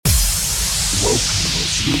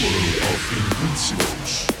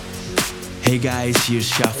Hey guys,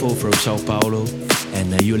 here's Shafo from Sao Paulo,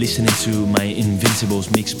 and you're listening to my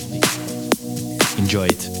Invincibles mix. Enjoy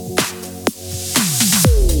it.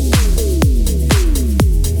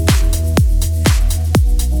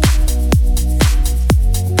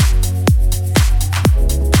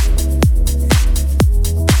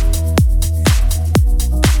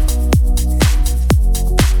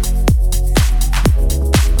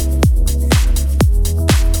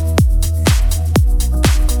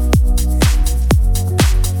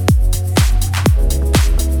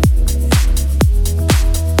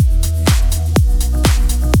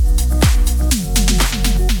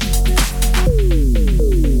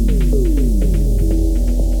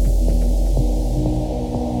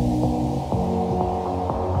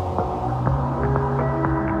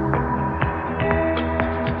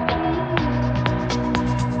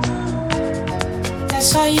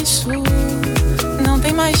 Só isso, não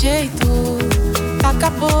tem mais jeito.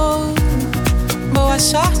 Acabou, boa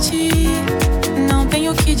sorte. Não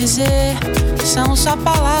tenho o que dizer, são só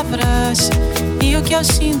palavras. E o que eu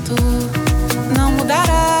sinto não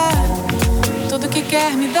mudará. Tudo que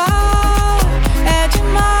quer me dar é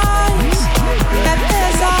demais, é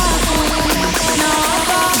pesado, não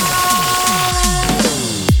dá.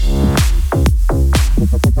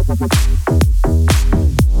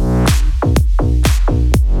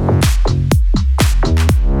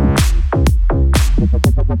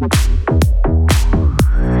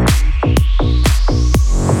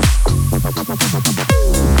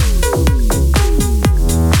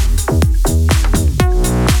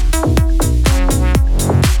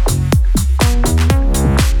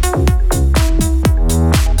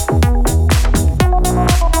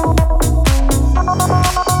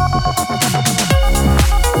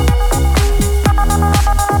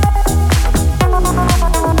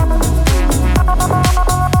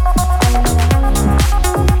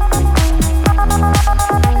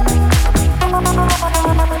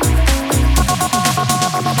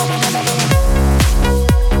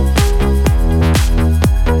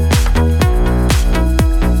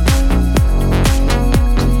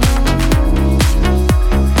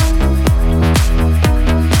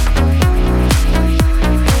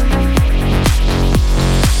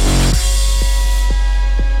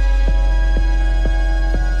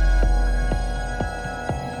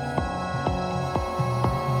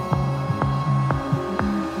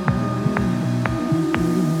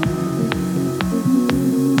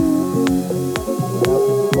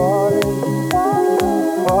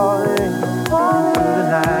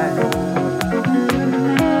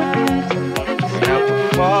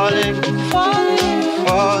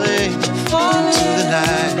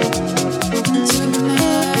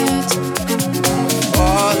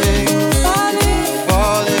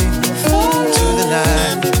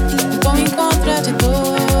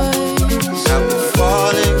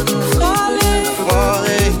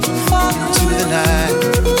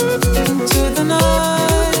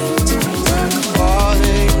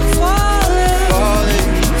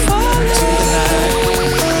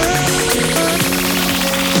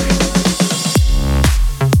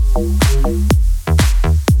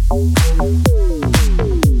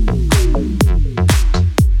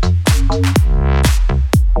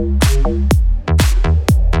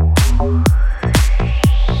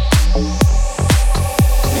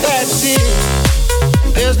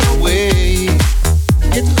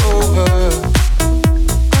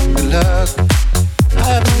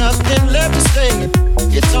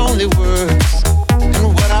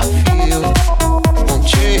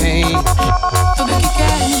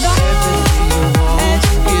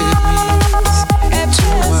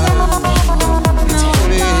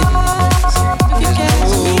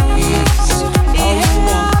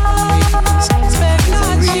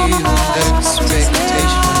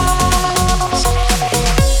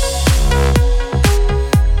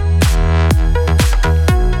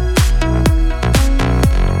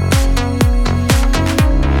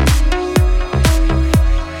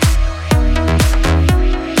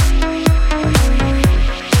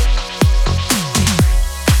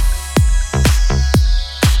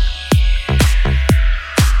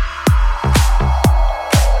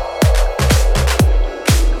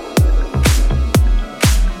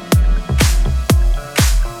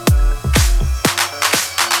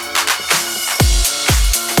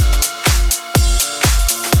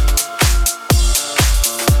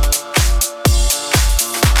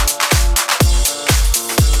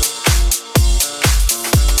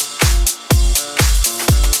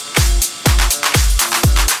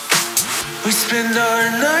 spend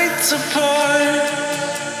our nights apart.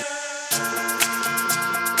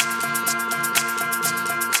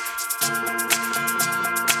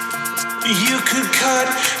 You could cut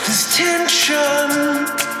this tension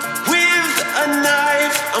with a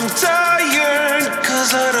knife. I'm tired,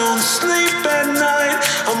 'cause I don't sleep at night.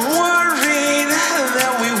 I'm worried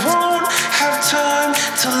that we won't have time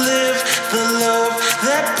to live the love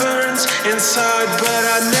that burns inside. But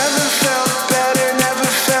I never felt better, never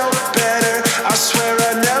felt better. I swear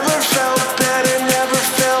I never felt better, never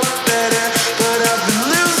felt better. But I've been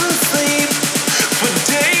losing sleep for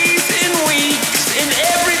days and weeks and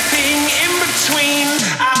everything in between.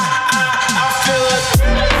 I feel it.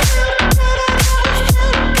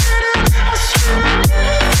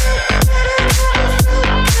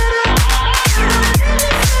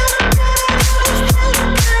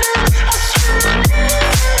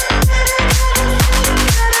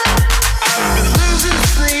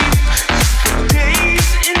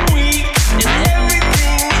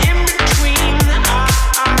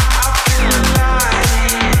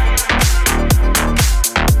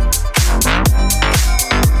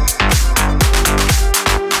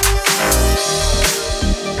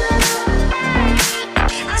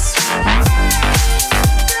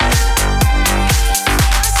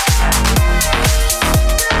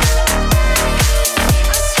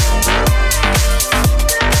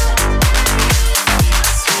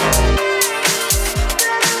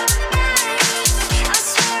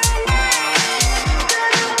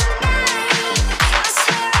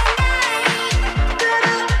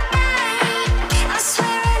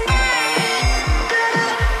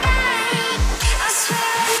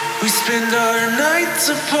 We spend our nights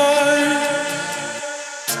apart.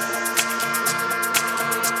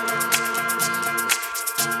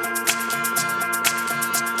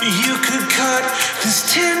 You could cut this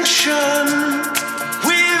tension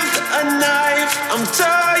with a knife. I'm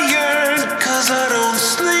tired, 'cause I don't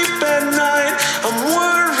sleep at night. I'm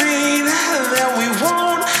worried that we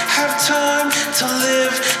won't have time to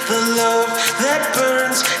live the love that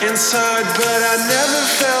burns inside. But I never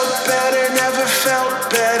felt better, never felt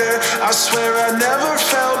better. I swear I never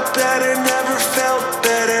felt better, never felt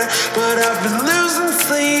better. But I've been losing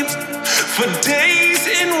sleep for days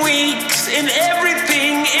and weeks and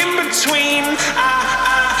everything in between.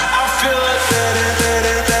 I feel it better,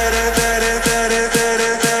 better, better, better, better,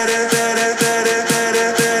 better, better, better, better,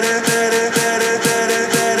 better, better, better, better,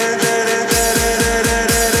 better, better,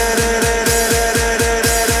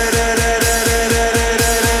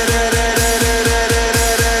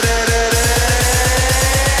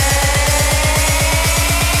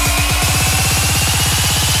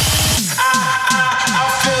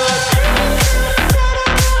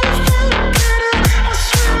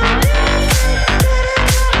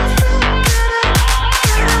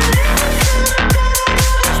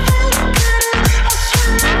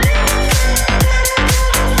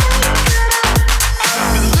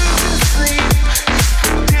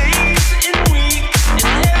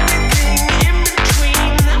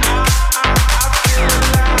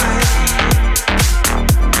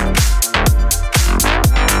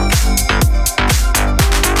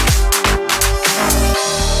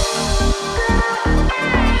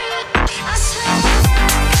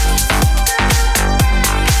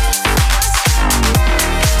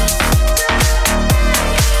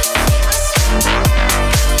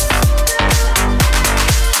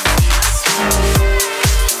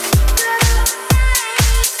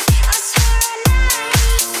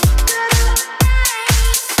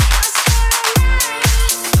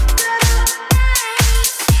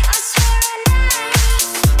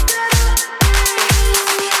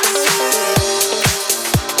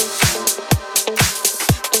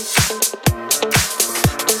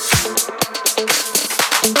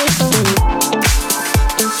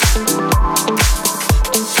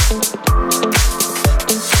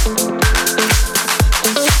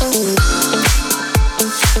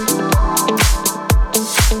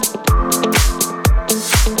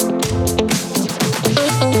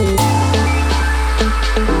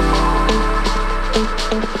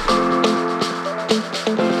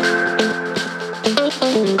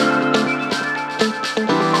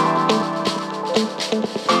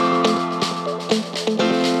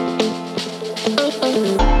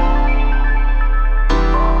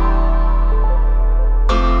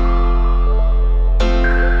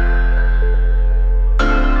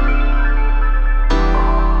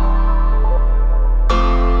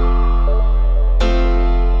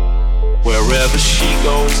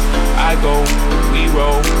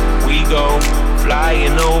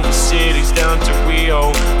 Flying over cities down to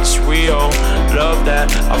Rio. It's real, love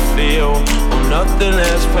that I feel. Oh, nothing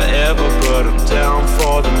lasts forever, but I'm down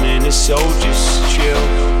for the minute, so just chill.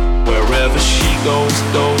 Wherever she goes,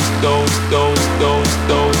 goes, goes, goes, goes,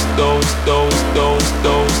 goes, goes, goes, goes,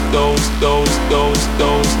 goes.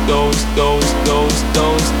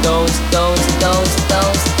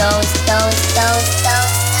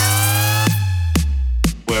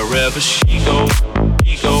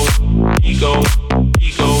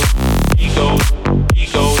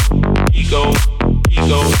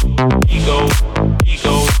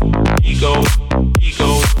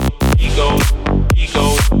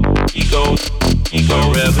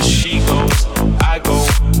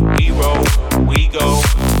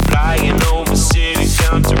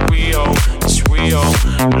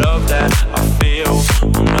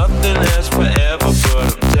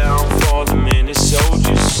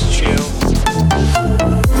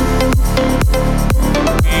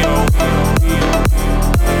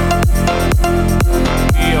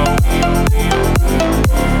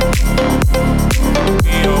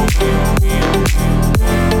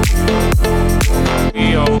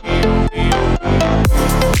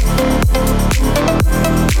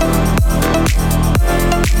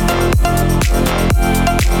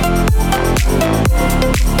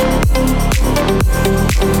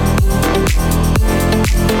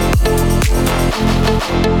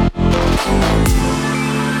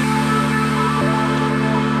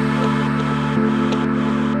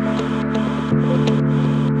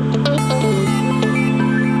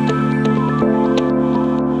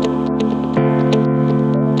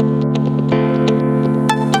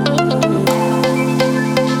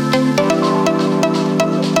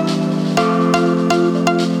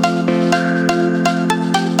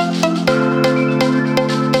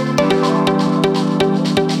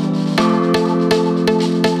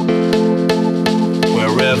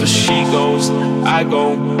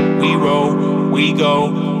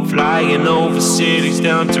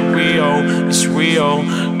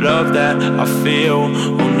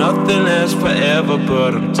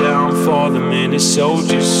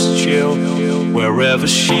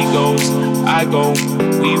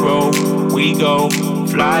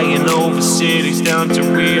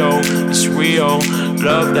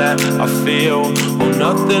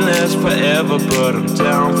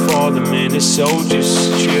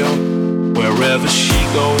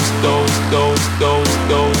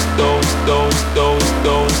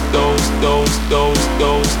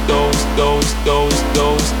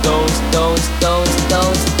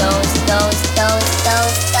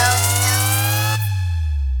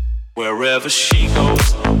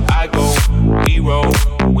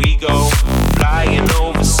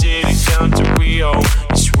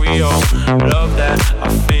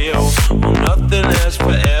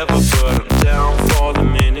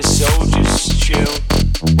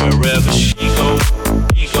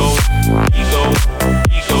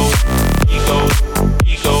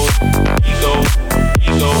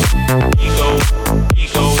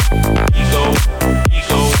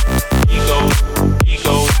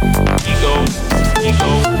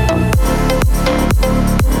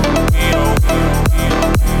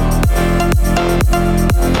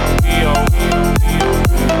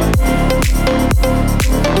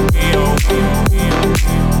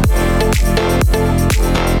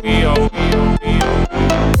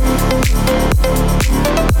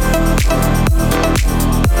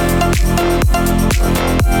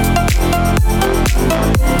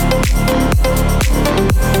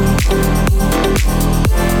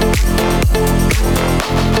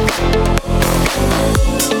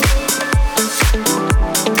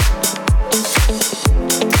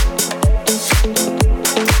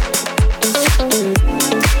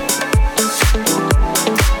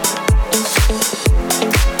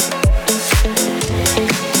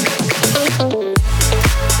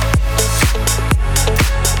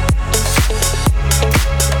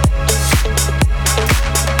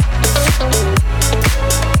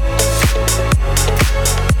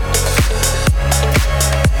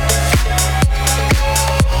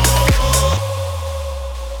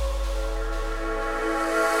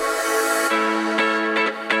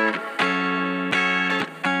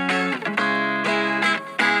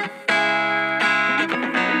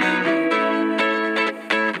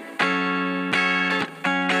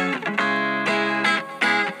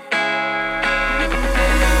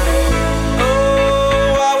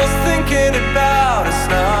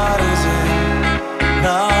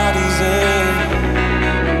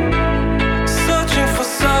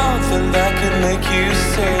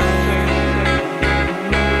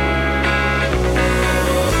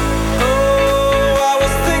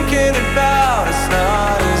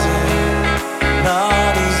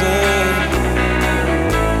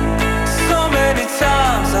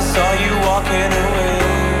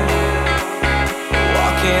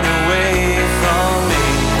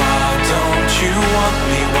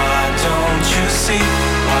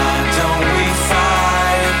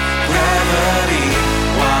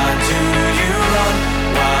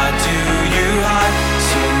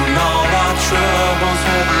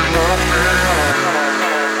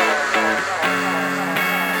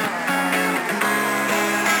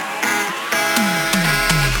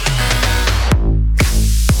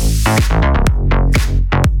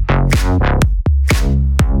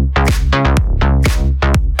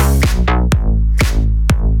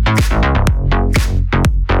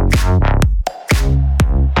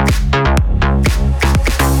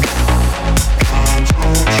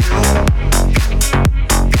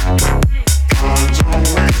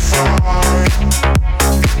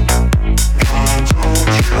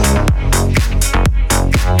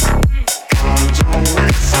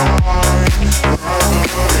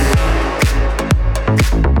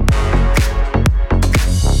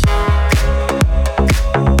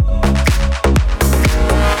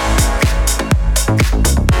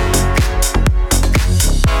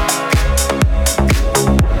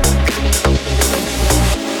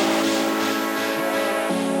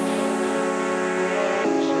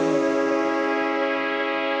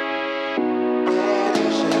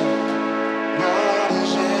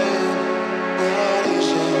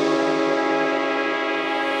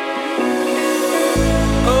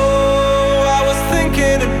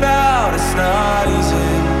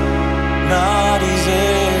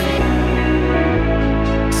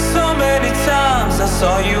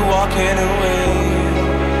 saw you walking away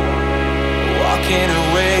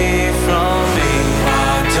from me.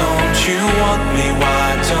 Why don't you want me? Why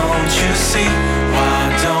don't you see? Why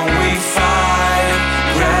don't we fight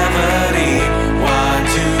gravity? Why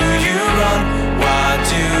do you run? Why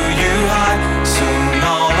do you hide? Soon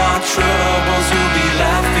all our troubles will be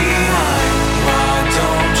left behind. Why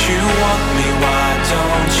don't you want me? Why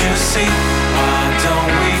don't you see? Why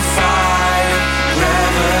don't we fight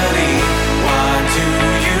gravity? Why do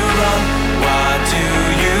you run? Why do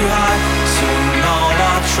you hide? Soon all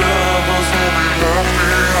our troubles will be left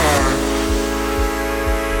behind.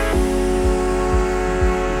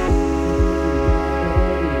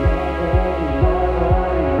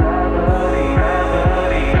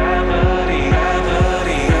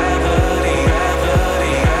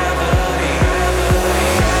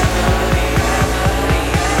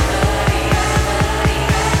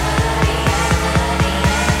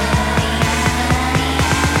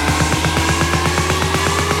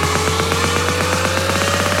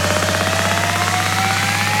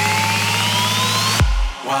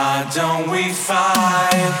 Why don't we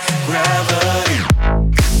fight gravity?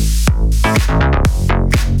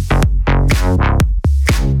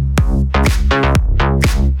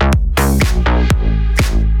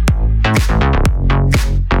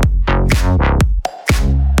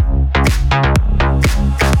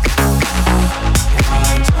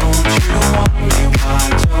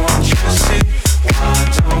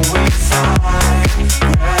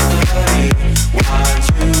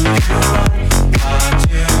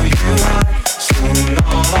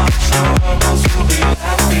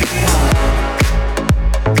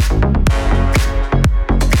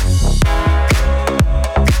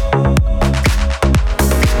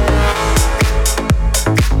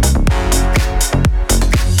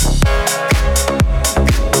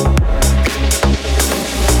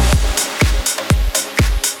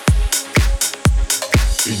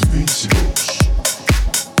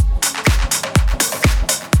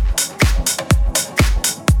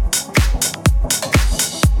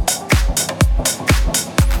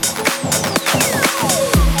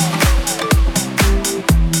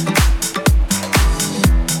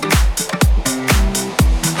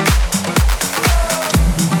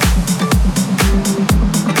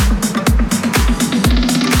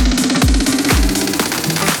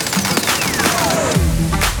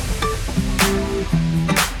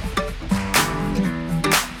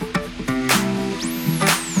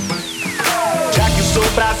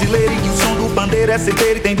 Brasileiro e que o som do bandeira é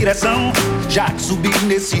certeiro e tem direção. Já que subi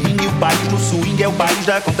nesse ringue, o país do swing é o país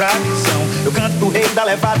da contradição. Eu canto o rei da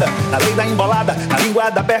levada, na lei da embolada, na língua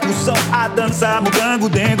da percussão. A dança, mugango,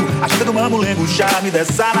 dengo, a chega do mamulengo, o charme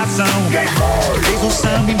dessa nação. Que fez o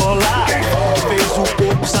samba embolar, que fez o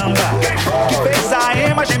corpo sambar, que fez a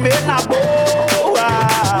ema gemer na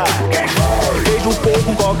boa, que fez o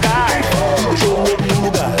povo cocar, que deixou o ovo no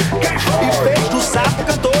lugar, e fez do sapo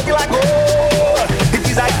cantor de lagoa.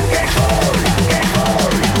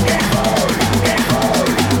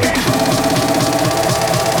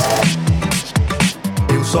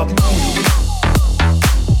 Eu só ponho,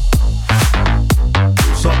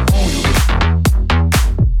 eu só ponho,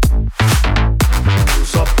 eu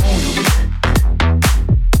só ponho,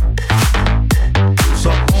 eu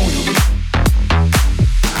só ponho,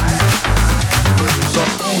 eu só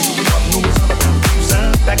ponho. No meu samba, o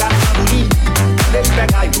samba pega no tamborim, quando ele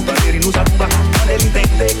pegar e no bandeira e no zabumba, quando ele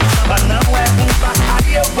entender que o samba não é rumba,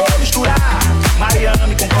 aí eu vou misturar Mariana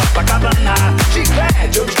com Copacabana,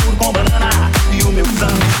 chiclete eu misturo com banana, e o meu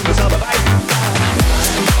samba vai.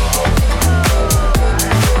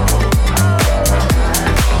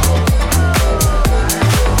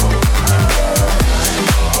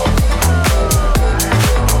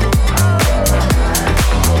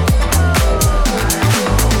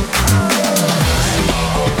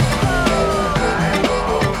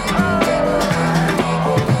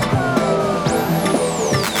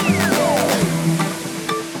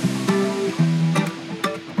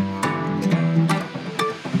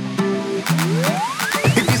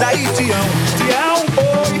 Aí, Tião,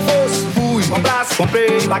 foi, fosse, fui, comprasse,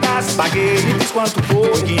 comprei, pagasse, paguei, e diz quanto foi,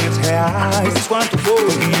 R$500, diz quanto foi,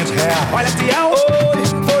 R$500. Olha, Tião, foi,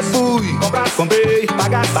 fosse, fui, comprasse, comprei,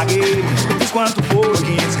 pagasse, paguei, e diz quanto foi,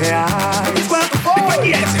 R$500, diz quanto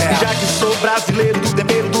foi, R$500. Já que sou brasileiro, do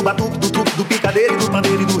tempero, do batuque, do truque, do picadeiro, do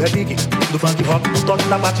pandeiro e do repique, do funk rock, do toque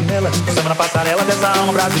da patinela, do samba na passarela dessa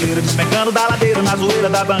alma brasileira, despencando da ladeira na zoeira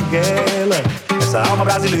da banguela. Essa alma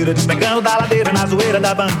brasileira despencando da ladeira na zoeira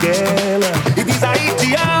da banguela. E diz aí,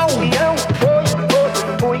 Tião,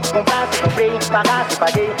 fui, comprasse, comprei, pagasse,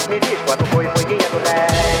 paguei, me diz quanto foi, R$500.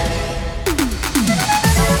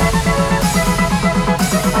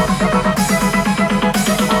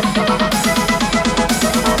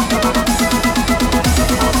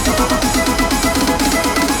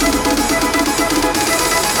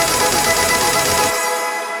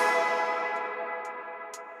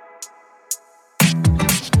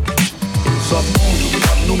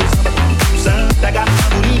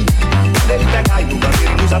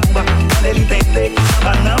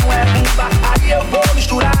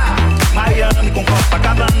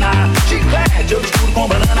 Chiclete eu misturo com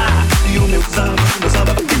banana. E o meu samba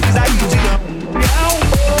que fiz aí de Pião,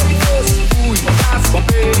 foi, doce, fui, comprasse,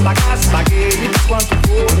 comprei, pagasse, paguei. Me diz quanto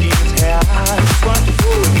for, R$500. Quanto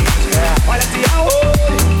for, R$500. Olha, pião,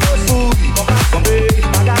 foi, doce, fui, comprasse, comprei,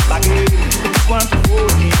 pagasse, paguei. Me diz quanto for,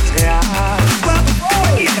 R$500. Quanto for,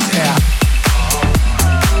 R$500.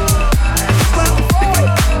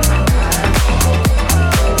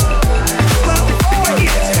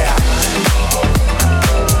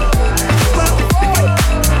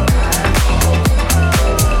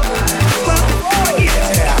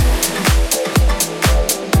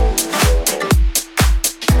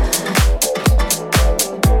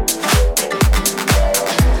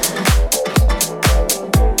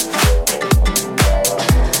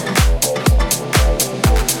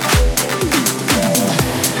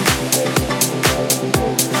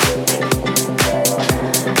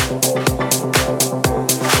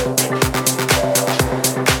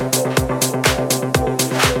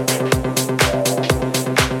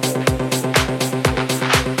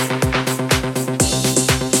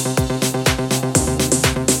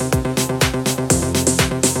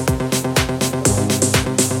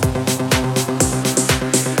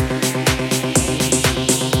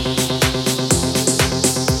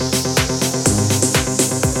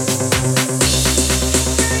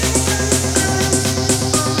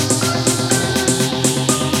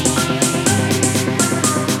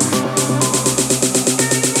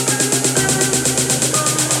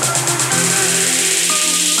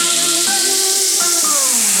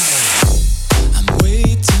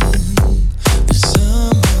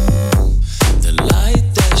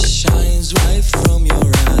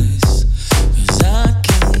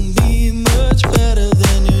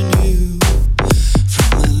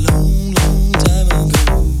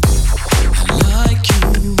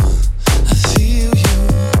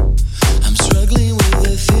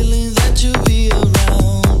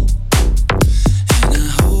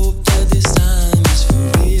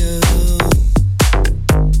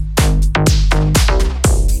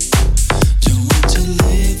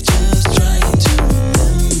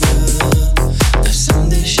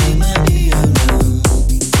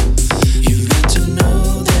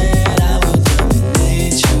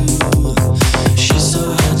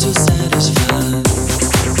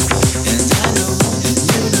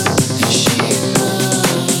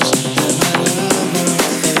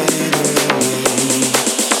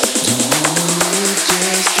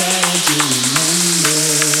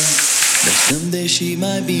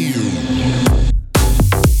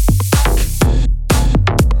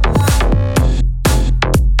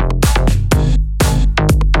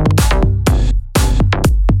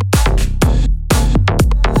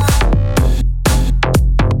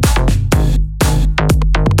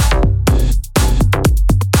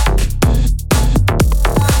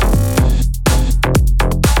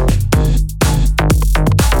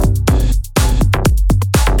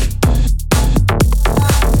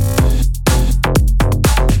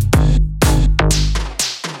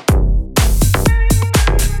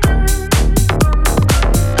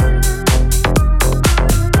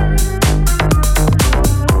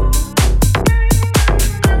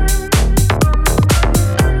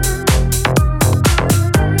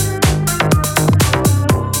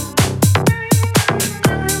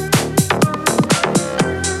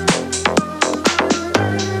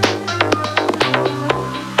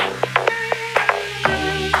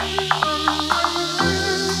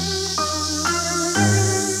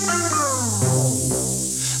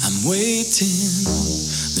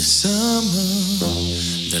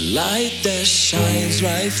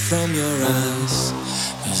 From your eyes,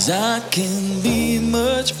 'cause I can be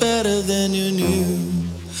much better than you knew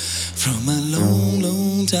from a long,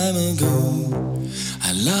 long time ago.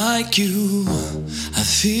 I like you, I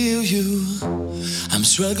feel you. I'm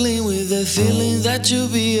struggling with the feeling that you'll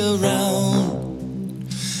be around,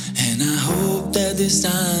 and I hope that this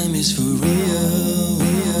time is for real,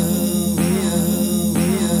 real, real, real,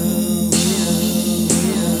 real,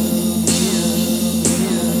 real,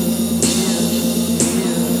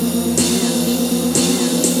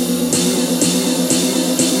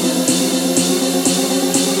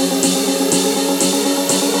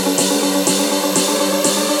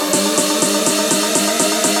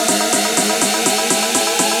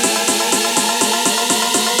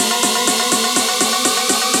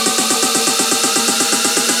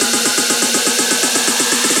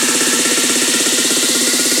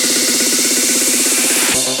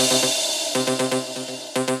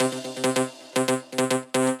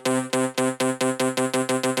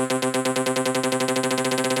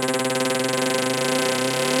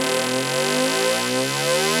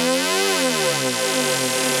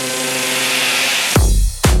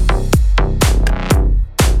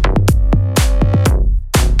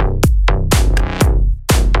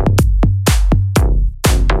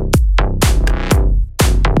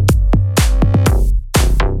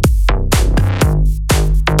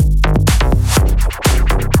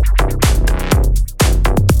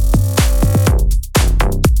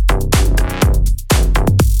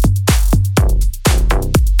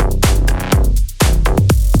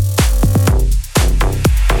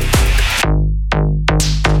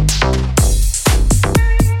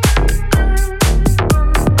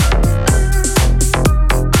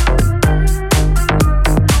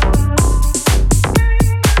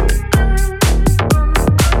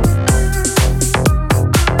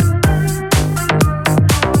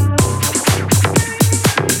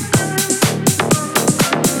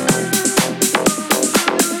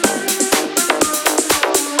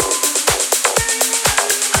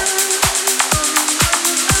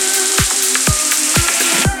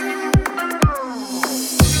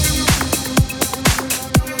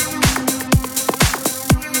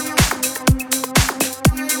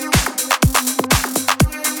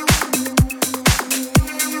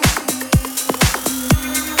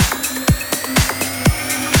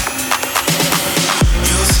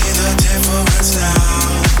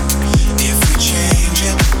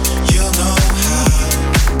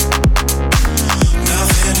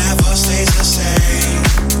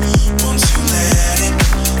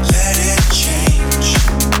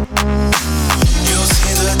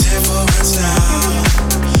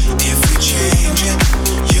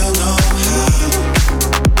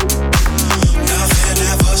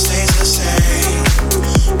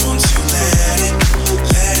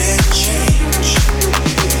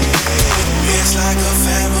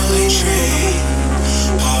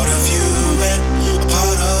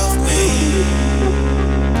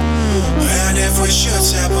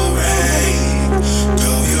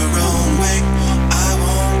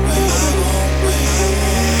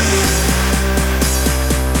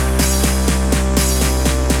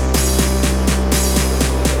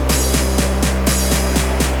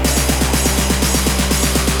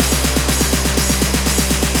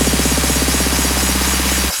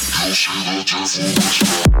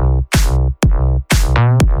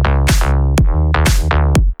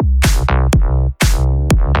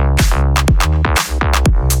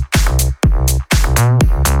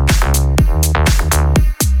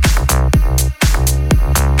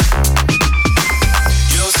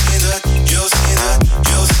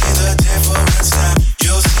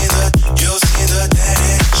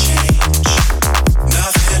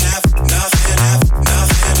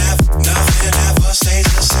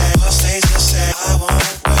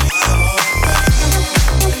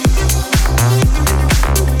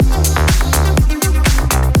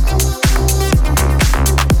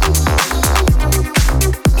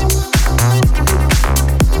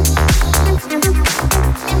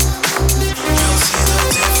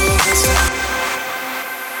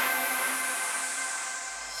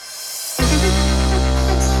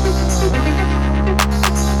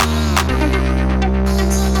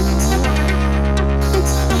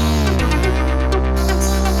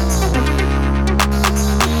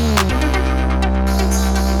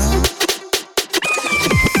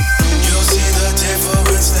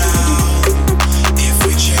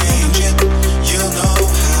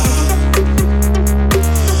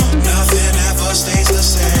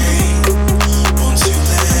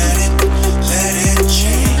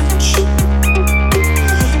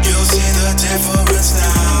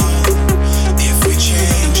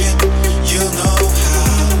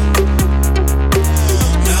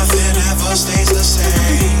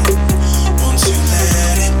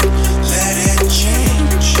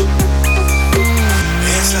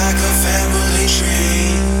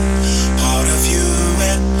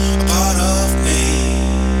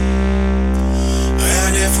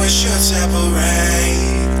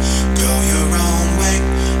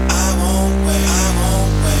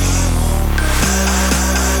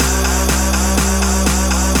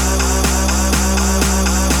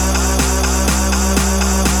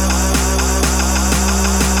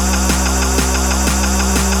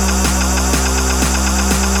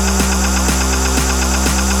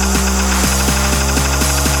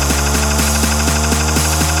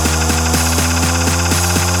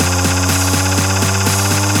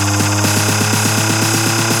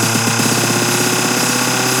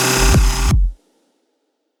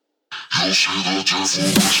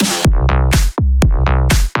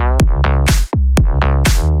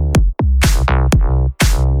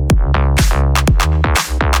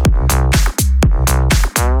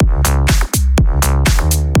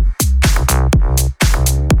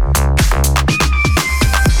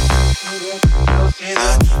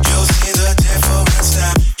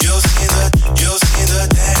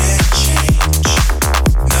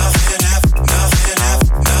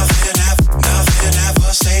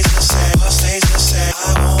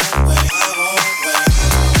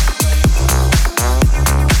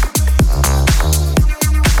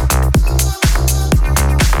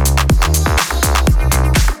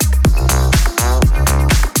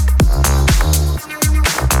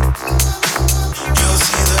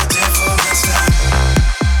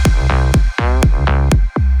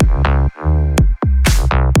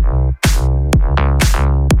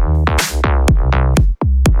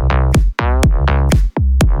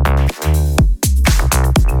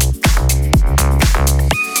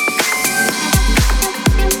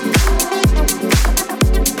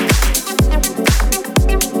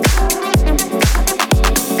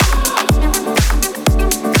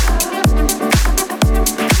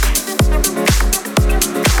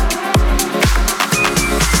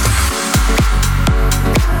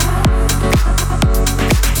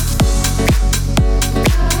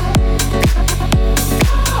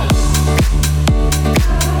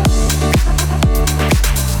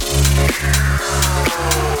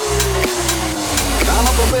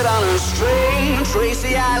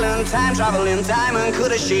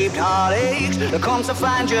 Come to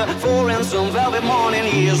find you for in some velvet morning,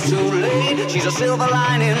 years too late. She's a silver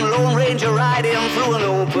lining, Lone Ranger riding through an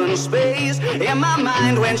open space. In my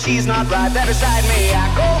mind when she's not right there beside me, I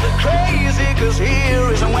go crazy, cause here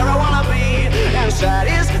isn't where I wanna be. And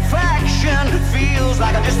satisfaction feels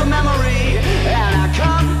like just a memory, and I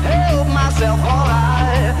can't help myself. All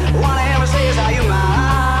I wanna ever say is, are you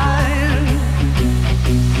mine?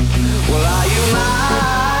 Well, are you mine?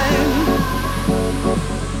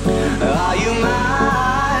 Are you mine?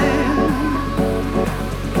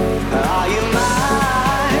 Are you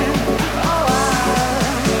mine? Oh,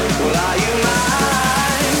 well, are you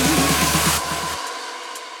mine?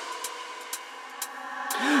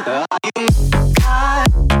 Are you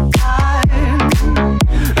mine? Are you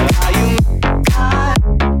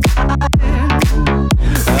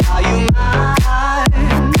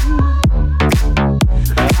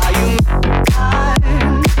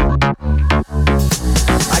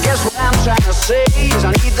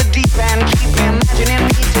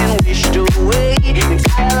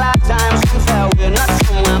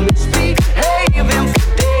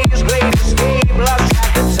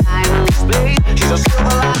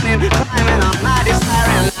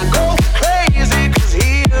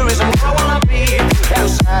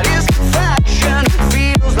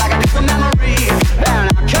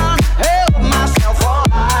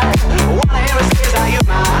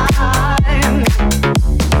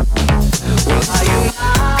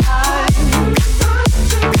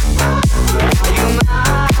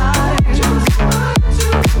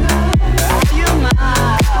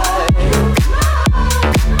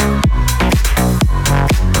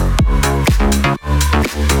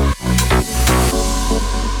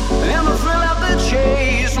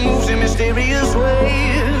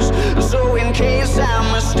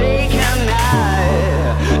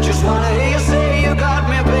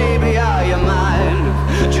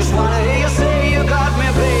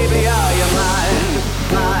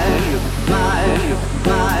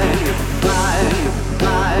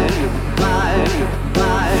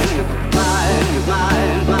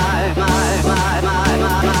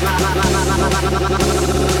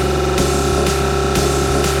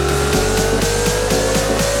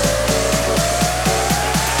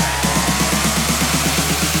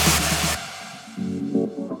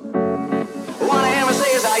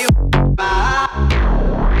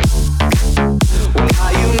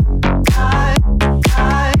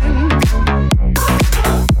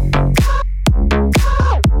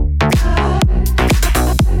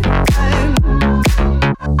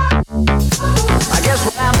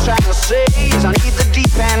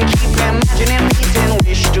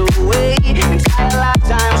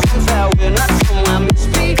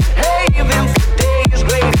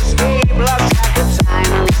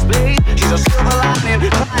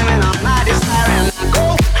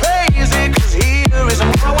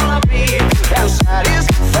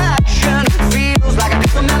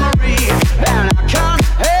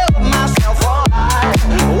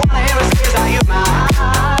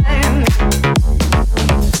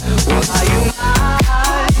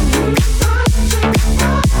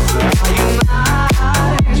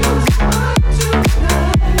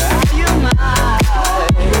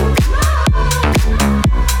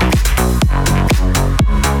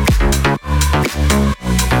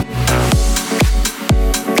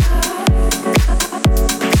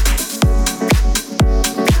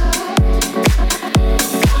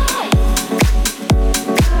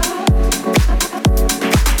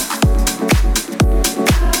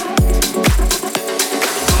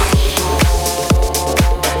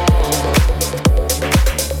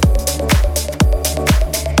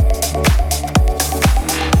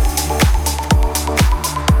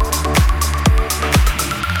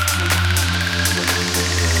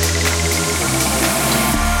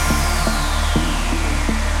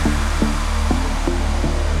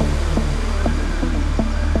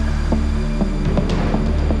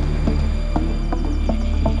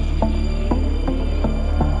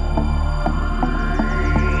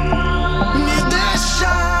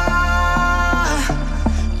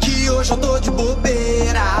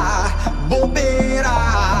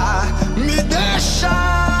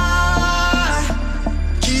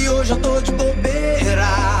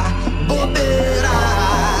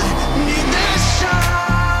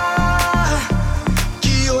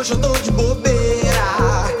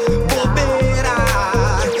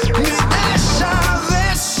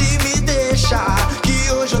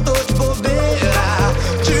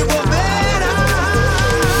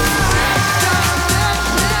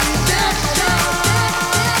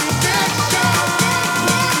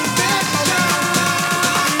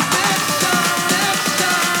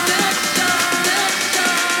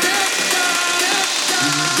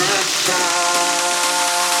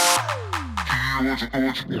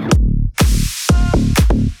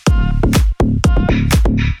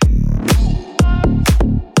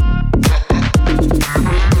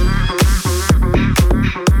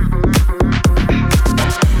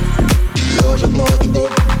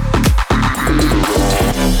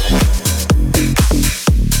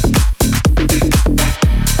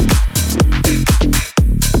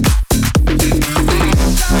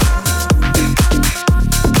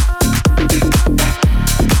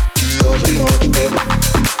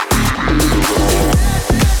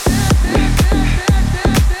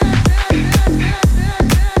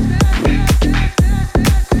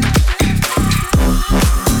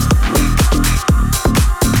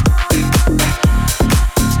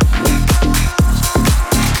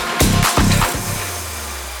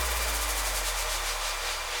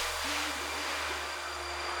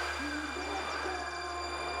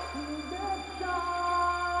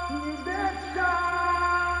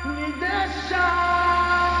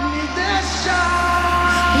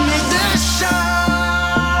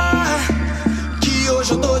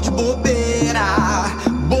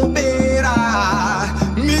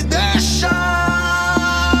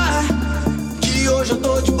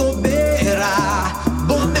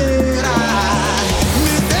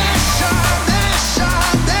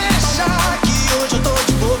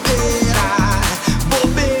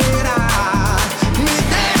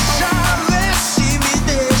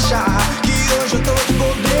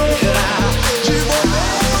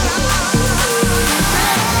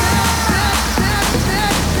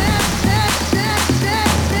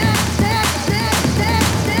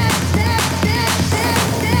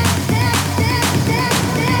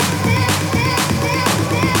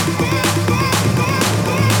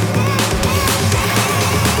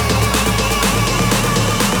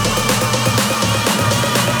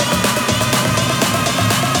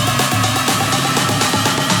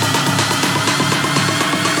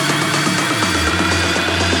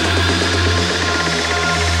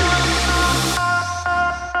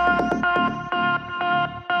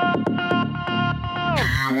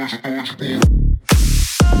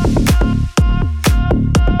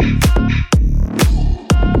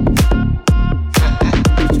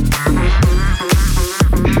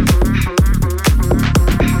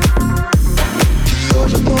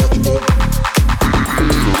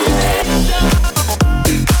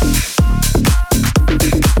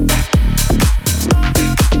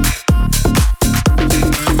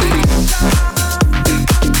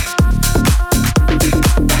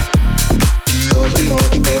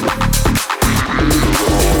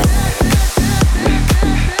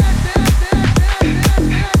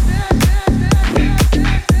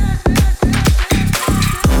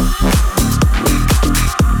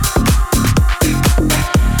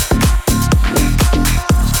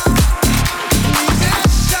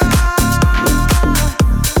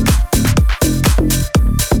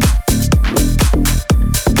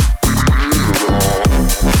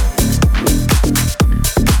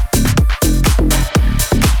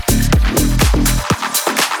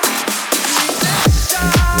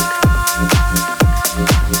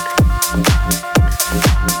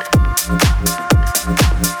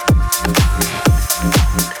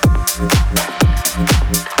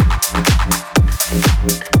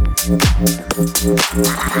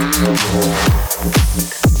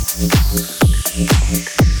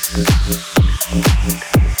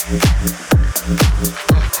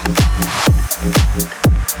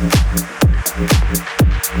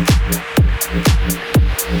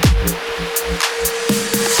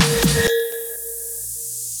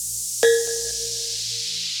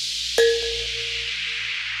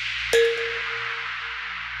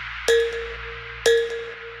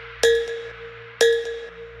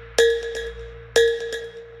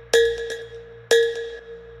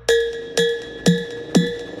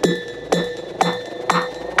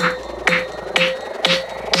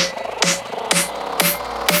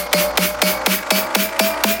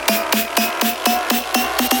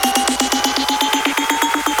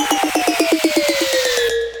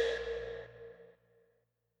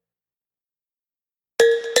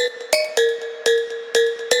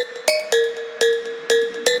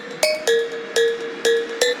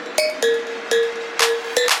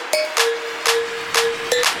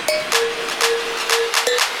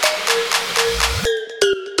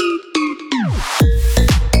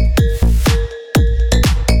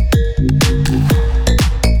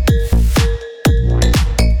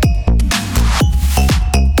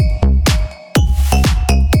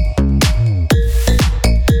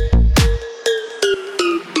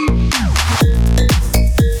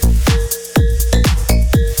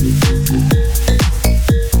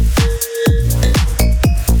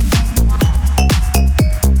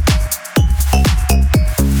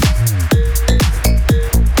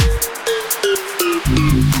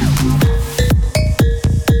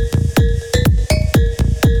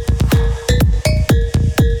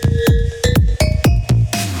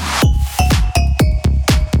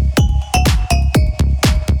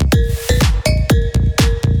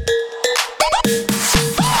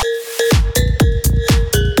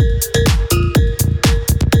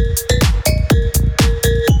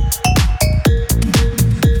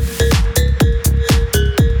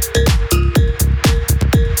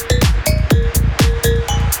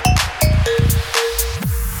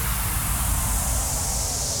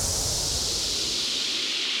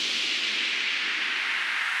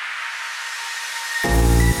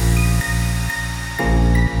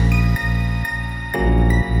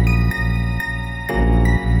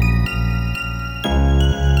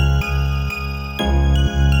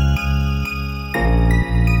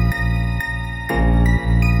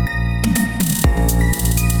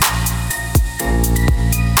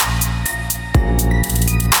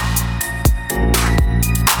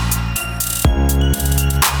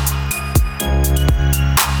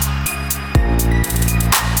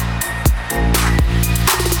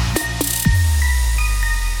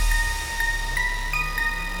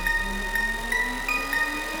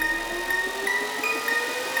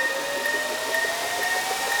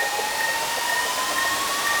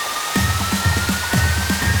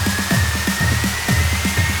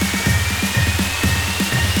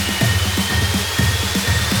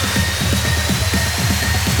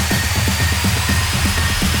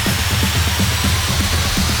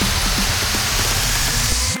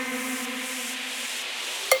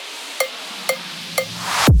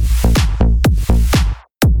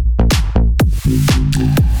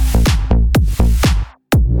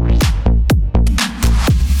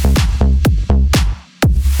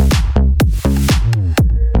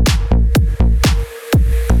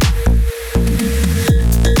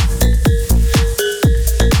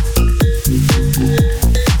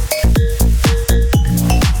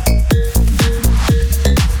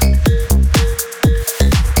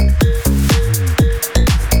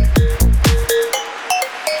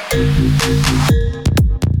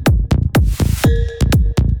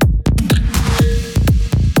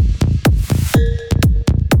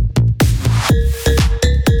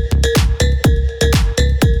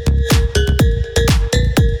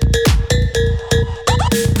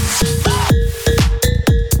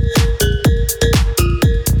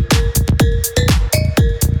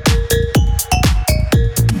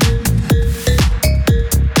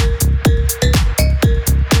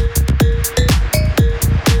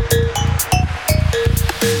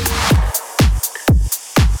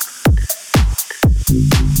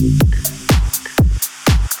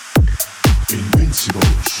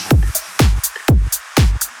Decibels.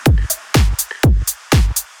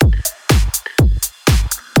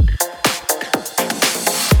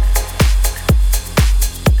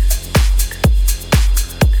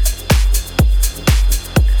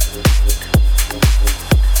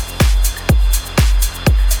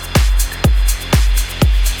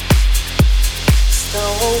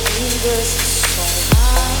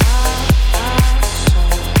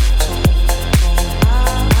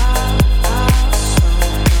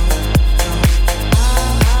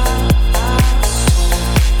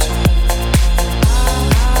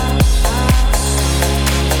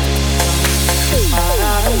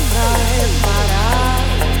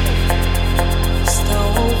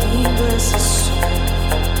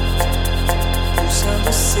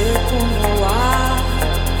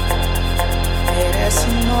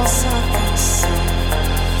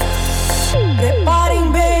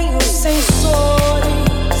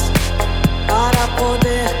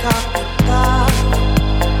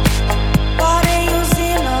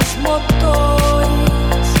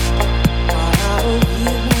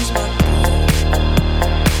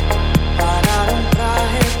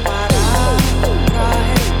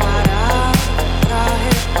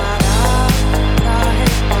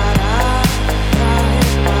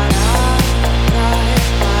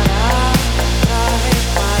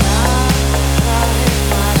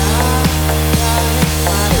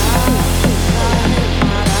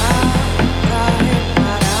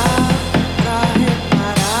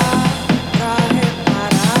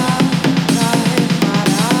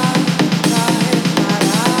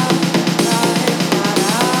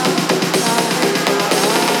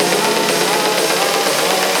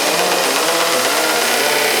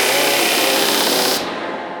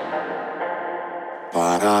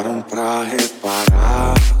 Pararam pra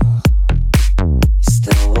reparar.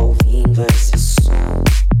 Estão ouvindo esse som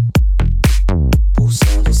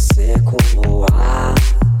pulsando seco no ar.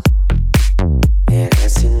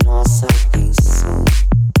 Merece nossa atenção.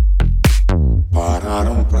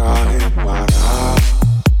 Pararam pra reparar.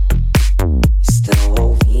 Estão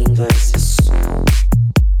ouvindo esse som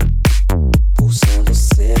pulsando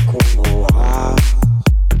seco no ar.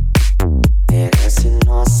 Merece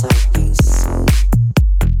nossa atenção.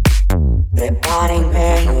 Preparem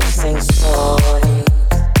bem os sensores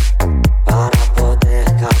para poder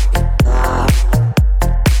captar.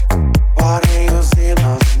 Parem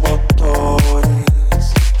usinas motores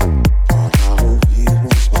para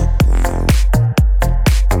ouvirmos bater.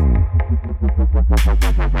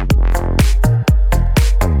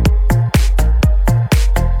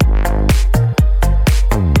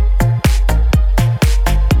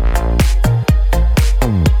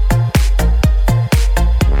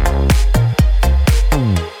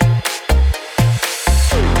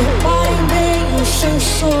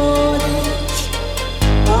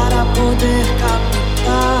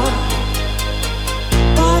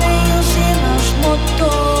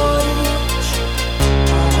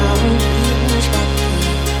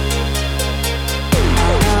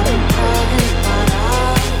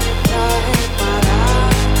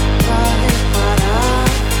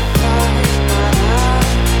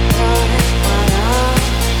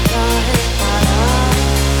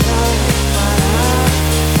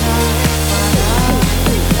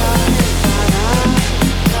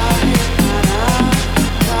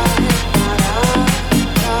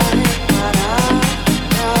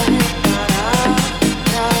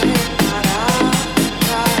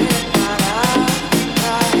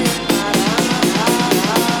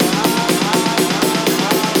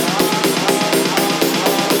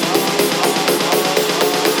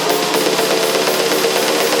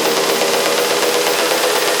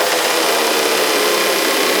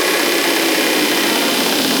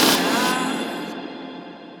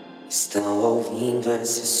 Estão ouvindo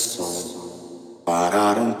esse som.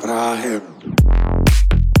 Pararam pra reparar.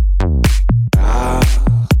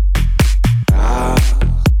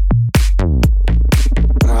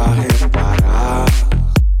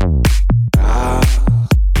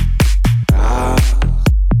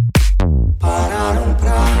 Pararam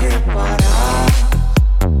pra reparar.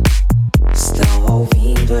 Estão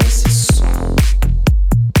ouvindo esse som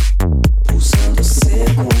pulsando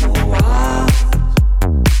seco no ar.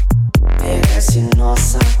 Merece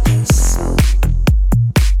nossa atenção.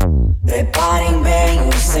 Preparem bem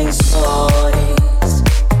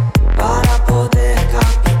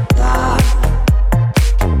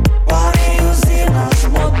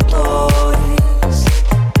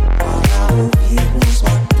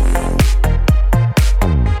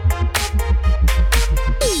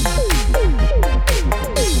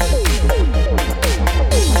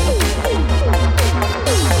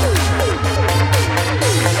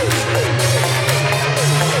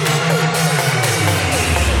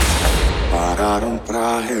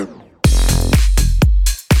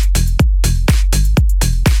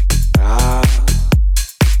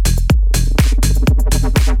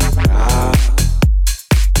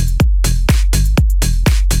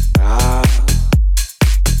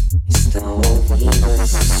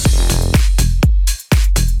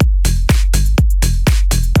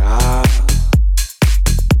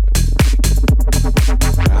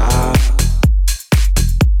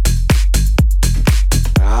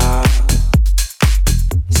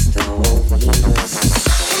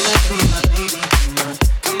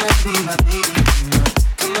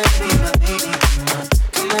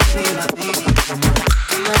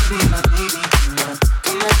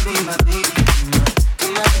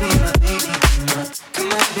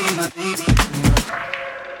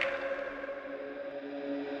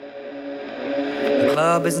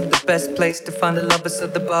Club isn't the best place to find a lover, so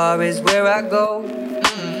the bar is where I go.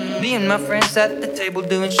 Me and my friends at the table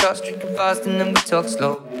doing shots, drinking fast, and then we talk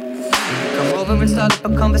slow. Come over and start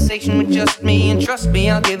up a conversation with just me, and trust me,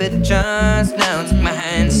 I'll give it a chance. Now take my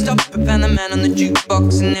hand, stop it, and the man on the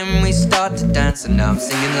jukebox, and then we start to dance. And now I'm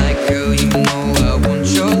singing like, girl, you know I want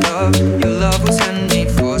your love. Your love was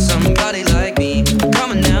handmade for somebody like me.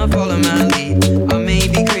 Come on now, follow my lead. I may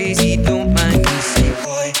be crazy, don't mind me. Say,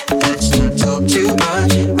 boy, let's not talk too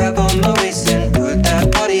much. Grab on my waist and put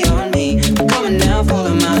that body on me. Come on now,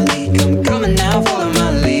 follow my lead. Come on now, follow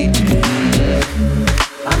my lead.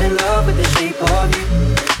 I'm in love with the shape of you.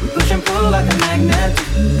 We push and pull like a magnet.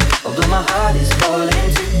 Although my heart is falling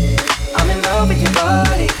too. I'm in love with your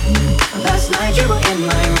body. Last night you were in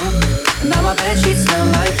my room, and now my bed sheets smell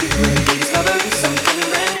like you. Every day discovering something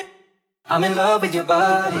brand new. I'm in love with your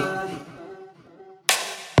body.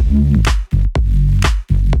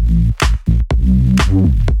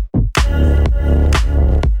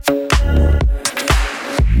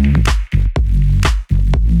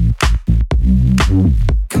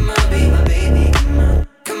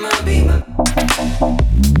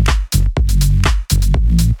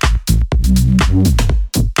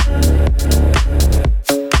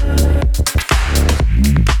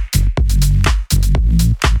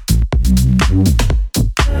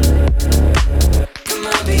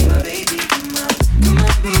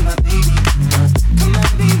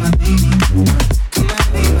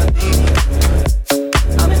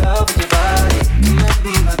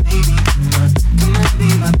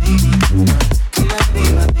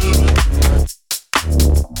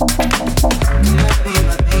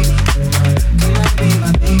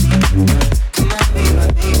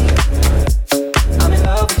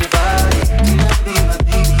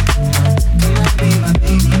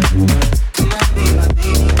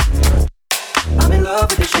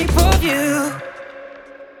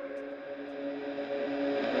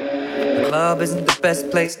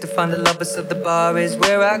 Place to find a lover, so the bar is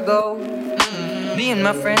where I go. Me and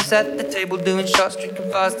my friends at the table doing shots,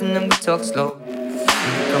 drinking fast, and then we talk slow.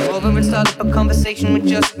 Come over and start up a conversation with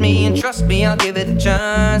just me, and trust me, I'll give it a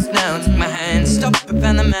chance. Now take my hand, stop it,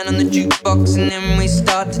 and the man on the jukebox, and then we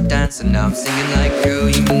start to dance. And now I'm singing like, girl,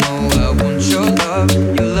 you know I want your love.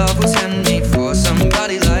 Your love was handmade for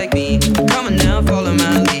somebody like me. Come on now, follow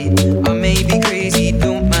my lead. I may be crazy,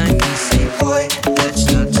 don't mind me. Say, boy,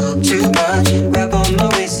 let's not talk too much. Grab on my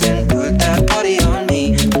waist and put that body on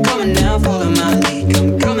me. Come on now, follow my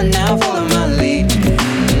lead. Come on now, follow my lead.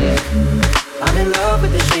 I'm in love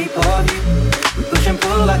with the shape of you. We push and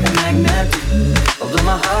pull like a magnet. Although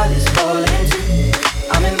my heart is falling too.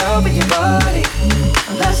 I'm in love with your body.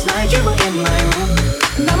 Last night you were in my room,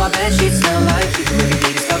 and now my bed sheets smell like you. Every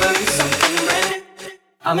day discovering something brand new.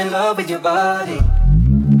 I'm in love with your body.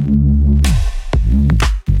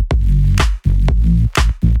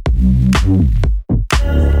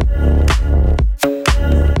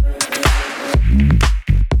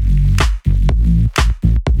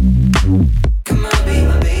 Come on, be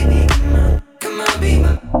my baby. Come on, be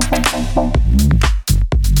my.